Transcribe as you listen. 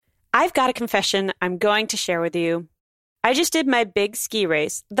I've got a confession I'm going to share with you. I just did my big ski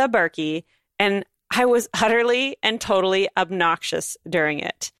race, the Birkie, and I was utterly and totally obnoxious during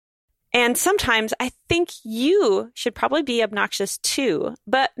it. And sometimes I think you should probably be obnoxious too,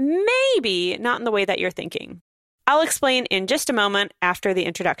 but maybe not in the way that you're thinking. I'll explain in just a moment after the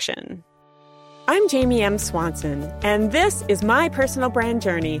introduction. I'm Jamie M. Swanson, and this is My Personal Brand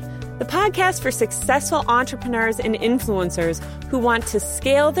Journey, the podcast for successful entrepreneurs and influencers who want to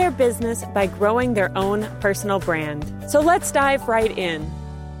scale their business by growing their own personal brand. So let's dive right in.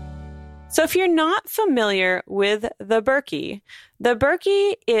 So if you're not familiar with the Birkie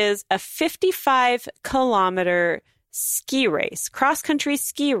is a 55-kilometer ski race, cross-country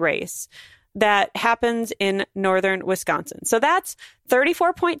ski race that happens in northern Wisconsin. So that's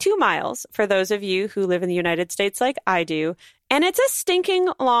 34.2 miles for those of you who live in the United States like I do. And it's a stinking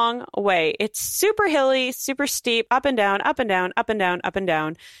long way. It's super hilly, super steep, up and down, up and down, up and down, up and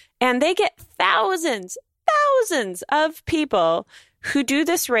down. And they get thousands of people who do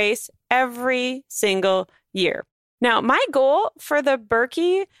this race every single year. Now, my goal for the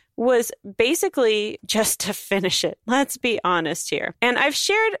Birkie was basically just to finish it. Let's be honest here. And I've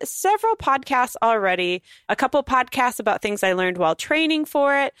shared several podcasts already, a couple podcasts about things I learned while training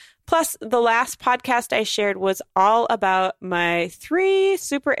for it. Plus, the last podcast I shared was all about my 3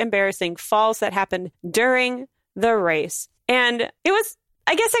 super embarrassing falls that happened during the race. And it was,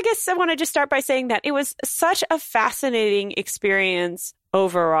 I guess I want to just start by saying that it was such a fascinating experience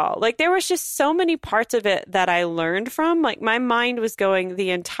overall. Like, there was just so many parts of it that I learned from. Like, my mind was going the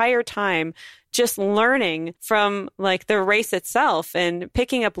entire time just learning from like the race itself and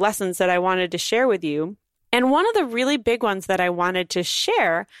picking up lessons that I wanted to share with you. And one of the really big ones that I wanted to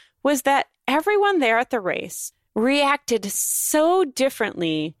share was that everyone there at the race reacted so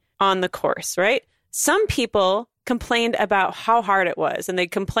differently on the course, right? Some people complained about how hard it was, and they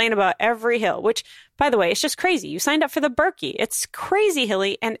complain about every hill, which, by the way, it's just crazy. You signed up for the Birkie. It's crazy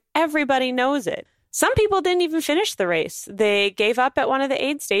hilly, and everybody knows it. Some people didn't even finish the race. They gave up at one of the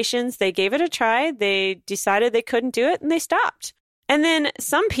aid stations. They gave it a try. They decided they couldn't do it, and they stopped. And then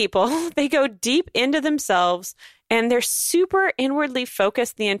some people, they go deep into themselves, and they're super inwardly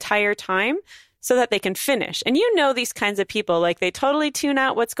focused the entire time so that they can finish. And you know these kinds of people, like they totally tune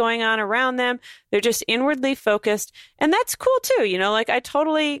out what's going on around them. They're just inwardly focused. And that's cool too. You know, like I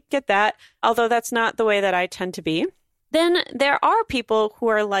totally get that, although that's not the way that I tend to be. Then there are people who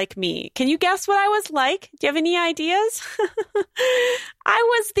are like me. Can you guess what I was like? Do you have any ideas? I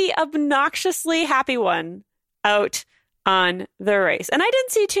was the obnoxiously happy one out on the race. And I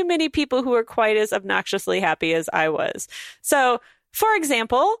didn't see too many people who were quite as obnoxiously happy as I was. So, for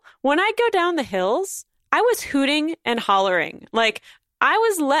example, when I go down the hills, I was hooting and hollering. Like, I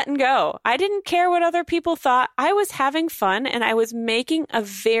was letting go. I didn't care what other people thought. I was having fun, and I was making a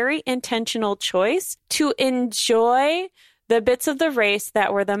very intentional choice to enjoy the bits of the race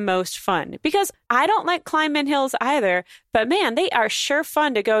that were the most fun. Because I don't like climbing hills either, but man, they are sure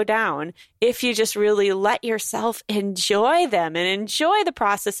fun to go down if you just really let yourself enjoy them and enjoy the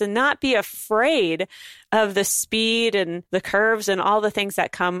process and not be afraid of the speed and the curves and all the things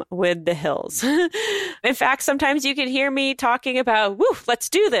that come with the hills. In fact, sometimes you can hear me talking about, woo, let's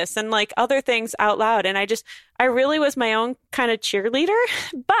do this, and like other things out loud. And I really was my own kind of cheerleader,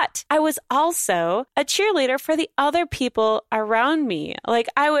 but I was also a cheerleader for the other people around me. Like,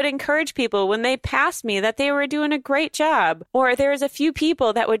 I would encourage people when they passed me that they were doing a great job, or there was a few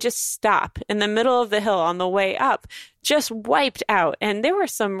people that would just stop in the middle of the hill on the way up, just wiped out. And there were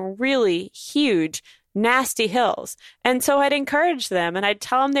some really huge, nasty hills. And so I'd encourage them and I'd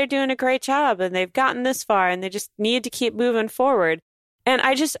tell them they're doing a great job and they've gotten this far and they just need to keep moving forward. And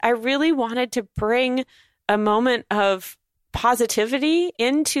I really wanted to bring a moment of positivity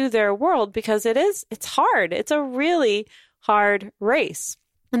into their world because it's hard. It's a really hard race.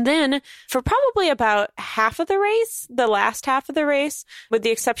 And then for probably about half of the race, the last half of the race, with the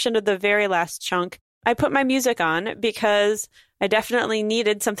exception of the very last chunk, I put my music on because I definitely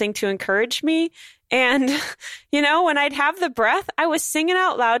needed something to encourage me. And, you know, when I'd have the breath, I was singing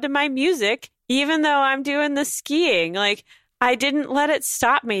out loud to my music, even though I'm doing the skiing. Like, I didn't let it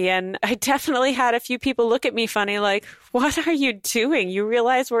stop me. And I definitely had a few people look at me funny, like, what are you doing? You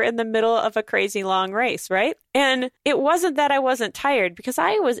realize we're in the middle of a crazy long race, right? And it wasn't that I wasn't tired because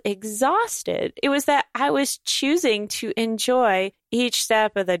I was exhausted. It was that I was choosing to enjoy each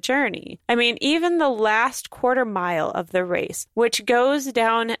step of the journey. I mean, even the last quarter mile of the race, which goes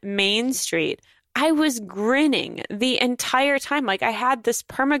down Main Street, I was grinning the entire time. Like, I had this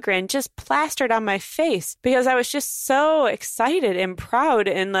permagrin just plastered on my face because I was just so excited and proud.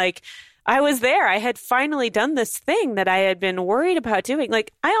 And like, I was there. I had finally done this thing that I had been worried about doing.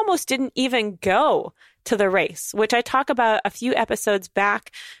 Like, I almost didn't even go to the race, which I talk about a few episodes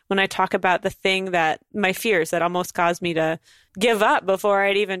back when I talk about the thing that my fears that almost caused me to give up before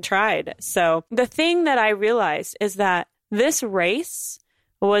I'd even tried. So the thing that I realized is that this race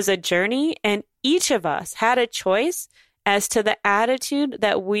was a journey, and each of us had a choice as to the attitude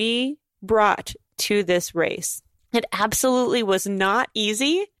that we brought to this race. It absolutely was not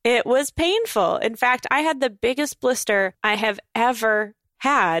easy. It was painful. In fact, I had the biggest blister I have ever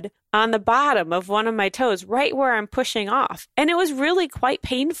had on the bottom of one of my toes, right where I'm pushing off. And it was really quite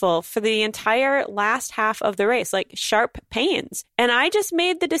painful for the entire last half of the race, like sharp pains. And I just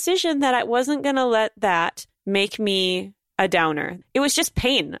made the decision that I wasn't going to let that make me a downer. It was just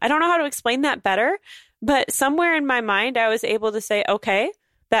pain. I don't know how to explain that better, but somewhere in my mind, I was able to say, okay,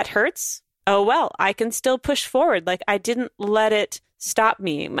 that hurts. Oh, well, I can still push forward. Like, I didn't let it stop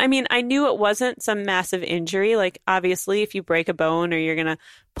me. I mean, I knew it wasn't some massive injury. Like, obviously, if you break a bone or you're going to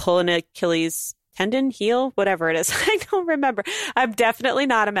pull an Achilles tendon, heel, whatever it is, I don't remember. I'm definitely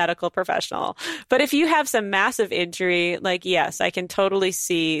not a medical professional. But if you have some massive injury, like, yes, I can totally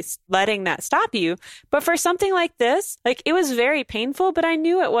see letting that stop you. But for something like this, like, it was very painful, but I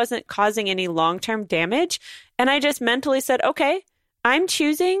knew it wasn't causing any long-term damage. And I just mentally said, okay, I'm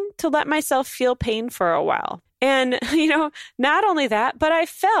choosing to let myself feel pain for a while. And, not only that, but I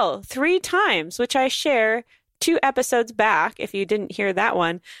fell 3 times, which I share 2 episodes back, if you didn't hear that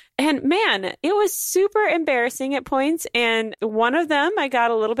one. And man, it was super embarrassing at points. And one of them, I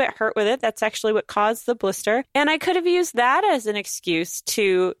got a little bit hurt with it. That's actually what caused the blister. And I could have used that as an excuse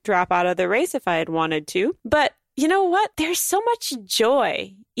to drop out of the race if I had wanted to. But you know what? There's so much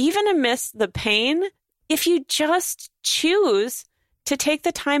joy, even amidst the pain, if you just choose to take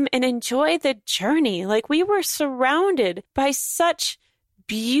the time and enjoy the journey. Like, we were surrounded by such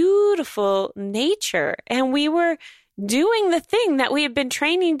beautiful nature, and we were doing the thing that we have been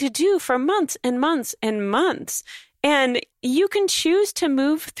training to do for months and months and months. And you can choose to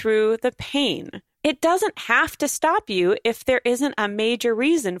move through the pain. It doesn't have to stop you if there isn't a major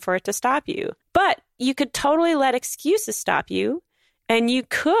reason for it to stop you. But you could totally let excuses stop you. And you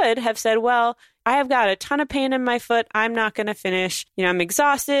could have said, well, I have got a ton of pain in my foot. I'm not going to finish. I'm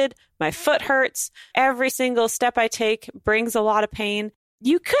exhausted. My foot hurts. Every single step I take brings a lot of pain.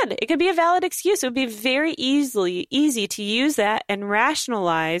 It could be a valid excuse. It would be very easy to use that and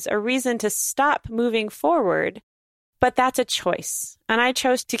rationalize a reason to stop moving forward. But that's a choice. And I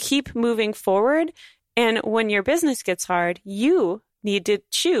chose to keep moving forward. And when your business gets hard, you need to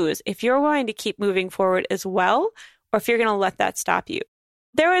choose if you're going to keep moving forward as well, or if you're going to let that stop you.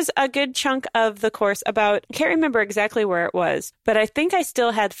 There was a good chunk of the course I can't remember exactly where it was, but I think I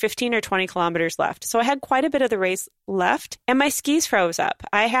still had 15 or 20 kilometers left. So I had quite a bit of the race left, and my skis froze up.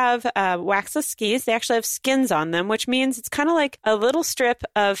 I have waxless skis. They actually have skins on them, which means it's kind of like a little strip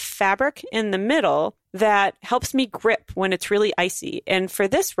of fabric in the middle that helps me grip when it's really icy. And for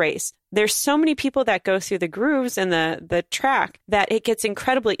this race, there's so many people that go through the grooves in the track that it gets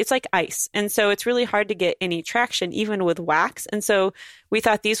it's like ice. And so it's really hard to get any traction, even with wax. And so we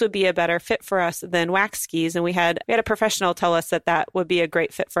thought these would be a better fit for us than wax skis. And we had a professional tell us that would be a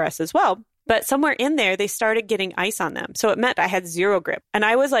great fit for us as well. But somewhere in there, they started getting ice on them. So it meant I had zero grip. And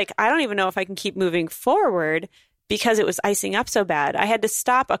I was like, I don't even know if I can keep moving forward because it was icing up so bad. I had to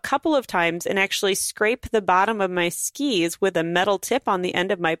stop a couple of times and actually scrape the bottom of my skis with a metal tip on the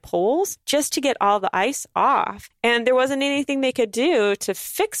end of my poles just to get all the ice off. And there wasn't anything they could do to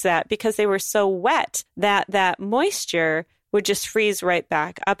fix that because they were so wet that moisture would just freeze right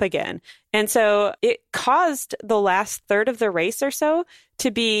back up again. And so it caused the last third of the race or so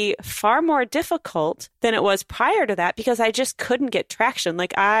to be far more difficult than it was prior to that because I just couldn't get traction.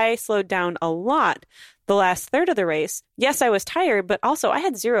 Like, I slowed down a lot the last third of the race. Yes, I was tired, but also I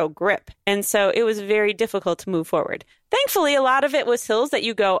had zero grip. And so it was very difficult to move forward. Thankfully, a lot of it was hills that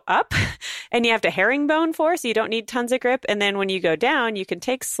you go up and you have to herringbone for, so you don't need tons of grip. And then when you go down, you can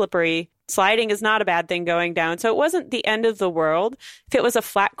take slippery. Sliding is not a bad thing going down. So it wasn't the end of the world. If it was a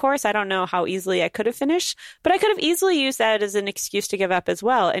flat course, I don't know how easily I could have finished, but I could have easily used that as an excuse to give up as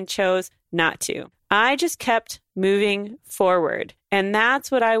well and chose not to. I just kept moving forward. And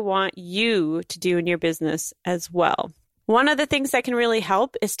that's what I want you to do in your business as well. One of the things that can really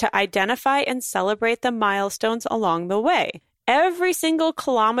help is to identify and celebrate the milestones along the way. Every single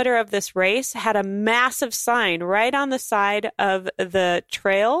kilometer of this race had a massive sign right on the side of the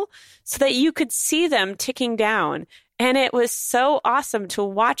trail so that you could see them ticking down. And it was so awesome to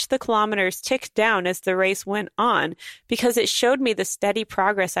watch the kilometers tick down as the race went on because it showed me the steady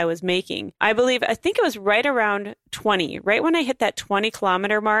progress I was making. I think it was right around 20, right when I hit that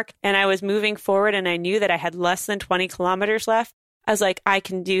 20-kilometer mark and I was moving forward and I knew that I had less than 20 kilometers left. I was like, I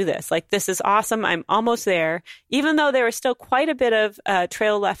can do this. Like, this is awesome. I'm almost there. Even though there was still quite a bit of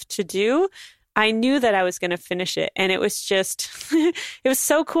trail left to do, I knew that I was going to finish it. And it was just, it was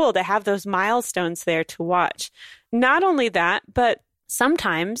so cool to have those milestones there to watch. Not only that, but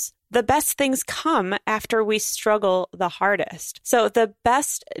sometimes the best things come after we struggle the hardest. So the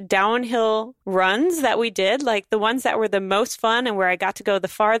best downhill runs that we did, like the ones that were the most fun and where I got to go the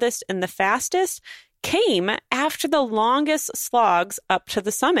farthest and the fastest, came after the longest slogs up to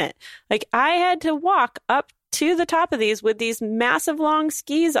the summit. Like, I had to walk up to the top of these with these massive long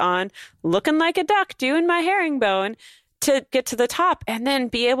skis on, looking like a duck, doing my herringbone to get to the top and then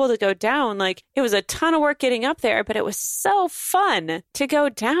be able to go down. Like, it was a ton of work getting up there, but it was so fun to go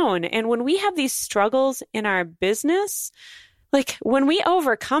down. And when we have these struggles in our business, like, when we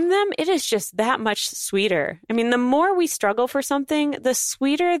overcome them, it is just that much sweeter. I mean, the more we struggle for something, the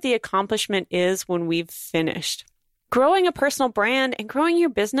sweeter the accomplishment is when we've finished. Growing a personal brand and growing your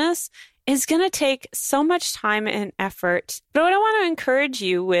business is going to take so much time and effort. But what I want to encourage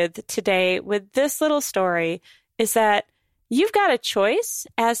you with today, with this little story, is that you've got a choice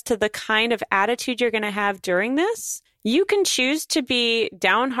as to the kind of attitude you're going to have during this. You can choose to be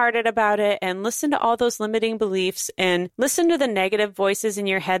downhearted about it and listen to all those limiting beliefs and listen to the negative voices in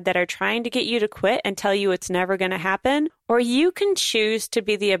your head that are trying to get you to quit and tell you it's never going to happen. Or you can choose to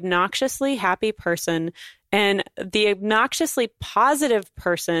be the obnoxiously happy person and the obnoxiously positive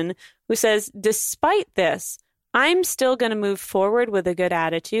person who says, despite this, I'm still going to move forward with a good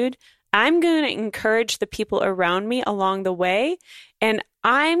attitude. I'm going to encourage the people around me along the way, and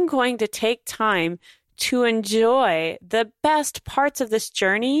I'm going to take time to enjoy the best parts of this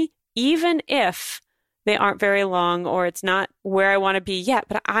journey, even if they aren't very long or it's not where I want to be yet.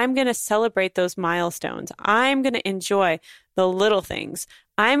 But I'm going to celebrate those milestones. I'm going to enjoy the little things.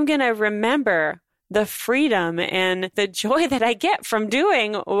 I'm going to remember the freedom and the joy that I get from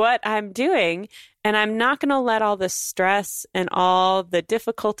doing what I'm doing. And I'm not going to let all the stress and all the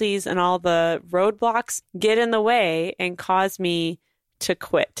difficulties and all the roadblocks get in the way and cause me to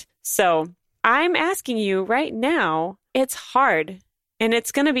quit. So I'm asking you right now, it's hard and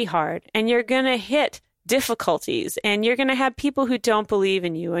it's going to be hard and you're going to hit difficulties and you're going to have people who don't believe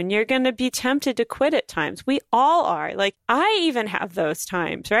in you and you're going to be tempted to quit at times. We all are. Like, I even have those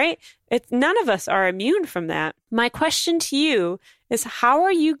times, right? None of us are immune from that. My question to you is, how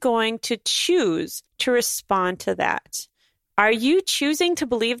are you going to choose to respond to that? Are you choosing to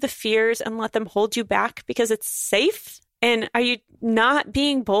believe the fears and let them hold you back because it's safe? And are you not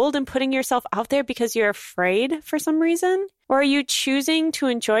being bold and putting yourself out there because you're afraid for some reason? Or are you choosing to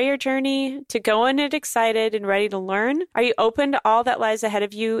enjoy your journey, to go in it excited and ready to learn? Are you open to all that lies ahead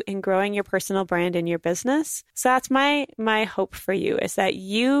of you in growing your personal brand in your business? So that's my hope for you, is that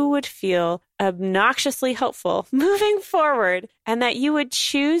you would feel obnoxiously hopeful moving forward and that you would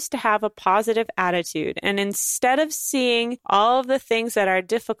choose to have a positive attitude. And instead of seeing all of the things that are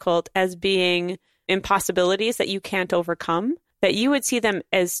difficult as being impossibilities that you can't overcome, that you would see them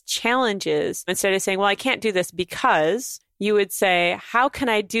as challenges. Instead of saying, well, I can't do this because, you would say, how can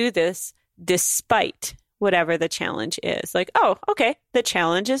I do this despite whatever the challenge is? Like, oh, okay, the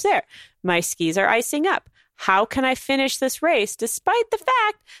challenge is there. My skis are icing up. How can I finish this race despite the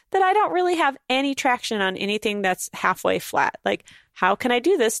fact that I don't really have any traction on anything that's halfway flat? Like, how can I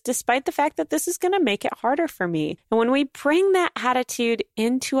do this despite the fact that this is going to make it harder for me? And when we bring that attitude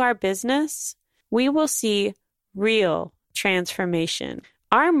into our business, we will see real transformation.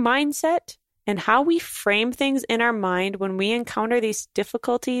 Our mindset and how we frame things in our mind when we encounter these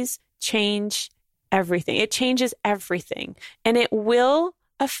difficulties change everything. It changes everything. And it will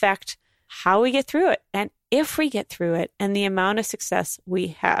affect how we get through it and if we get through it and the amount of success we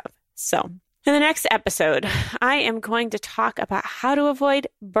have. So in the next episode, I am going to talk about how to avoid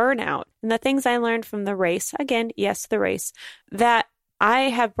burnout and the things I learned from the race. Again, yes, the race that I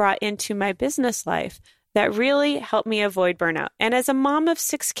have brought into my business life that really helped me avoid burnout. And as a mom of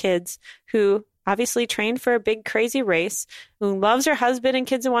 6 kids who obviously trained for a big, crazy race, who loves her husband and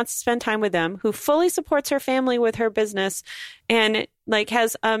kids and wants to spend time with them, who fully supports her family with her business and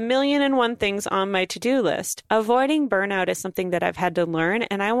has 1,000,001 things on my to-do list, avoiding burnout is something that I've had to learn.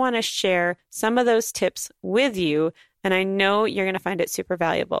 And I want to share some of those tips with you. And I know you're going to find it super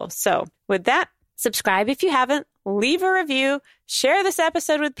valuable. So with that, subscribe if you haven't, leave a review, share this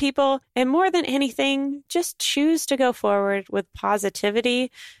episode with people, and more than anything, just choose to go forward with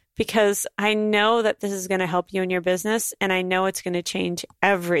positivity because I know that this is going to help you in your business, and I know it's going to change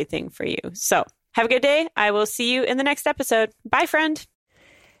everything for you. So have a good day. I will see you in the next episode. Bye, friend.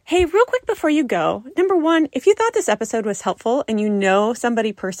 Hey, real quick before you go, number one, if you thought this episode was helpful and you know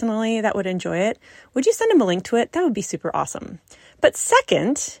somebody personally that would enjoy it, would you send them a link to it? That would be super awesome. But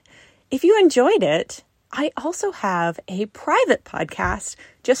second, if you enjoyed it, I also have a private podcast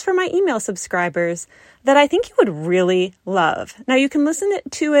just for my email subscribers that I think you would really love. Now, you can listen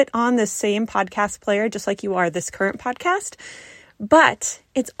to it on the same podcast player, just like you are this current podcast, but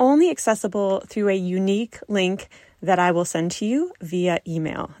it's only accessible through a unique link that I will send to you via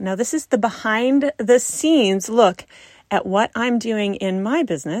email. Now, this is the behind the scenes look at what I'm doing in my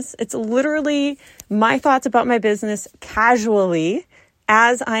business. It's literally my thoughts about my business casually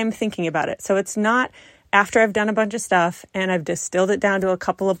as I'm thinking about it. So it's not after I've done a bunch of stuff and I've distilled it down to a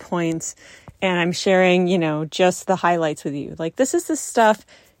couple of points and I'm sharing, just the highlights with you. Like, this is the stuff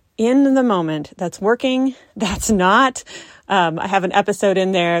in the moment that's working, that's not. I have an episode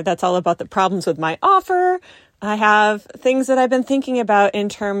in there that's all about the problems with my offer. I have things that I've been thinking about in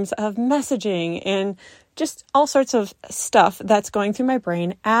terms of messaging and just all sorts of stuff that's going through my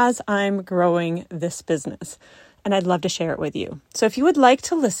brain as I'm growing this business. And I'd love to share it with you. So if you would like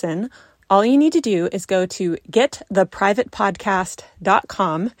to listen, all you need to do is go to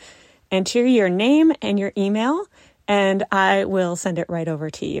gettheprivatepodcast.com, enter your name and your email, and I will send it right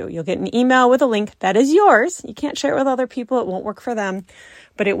over to you. You'll get an email with a link that is yours. You can't share it with other people. It won't work for them,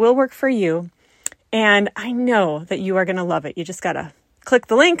 but it will work for you. And I know that you are going to love it. You just got to click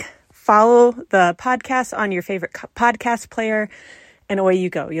the link, follow the podcast on your favorite podcast player, and away you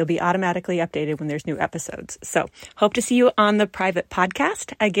go. You'll be automatically updated when there's new episodes. So hope to see you on the private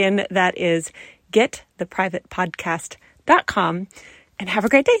podcast. Again, that is gettheprivatepodcast.com. And have a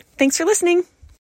great day. Thanks for listening.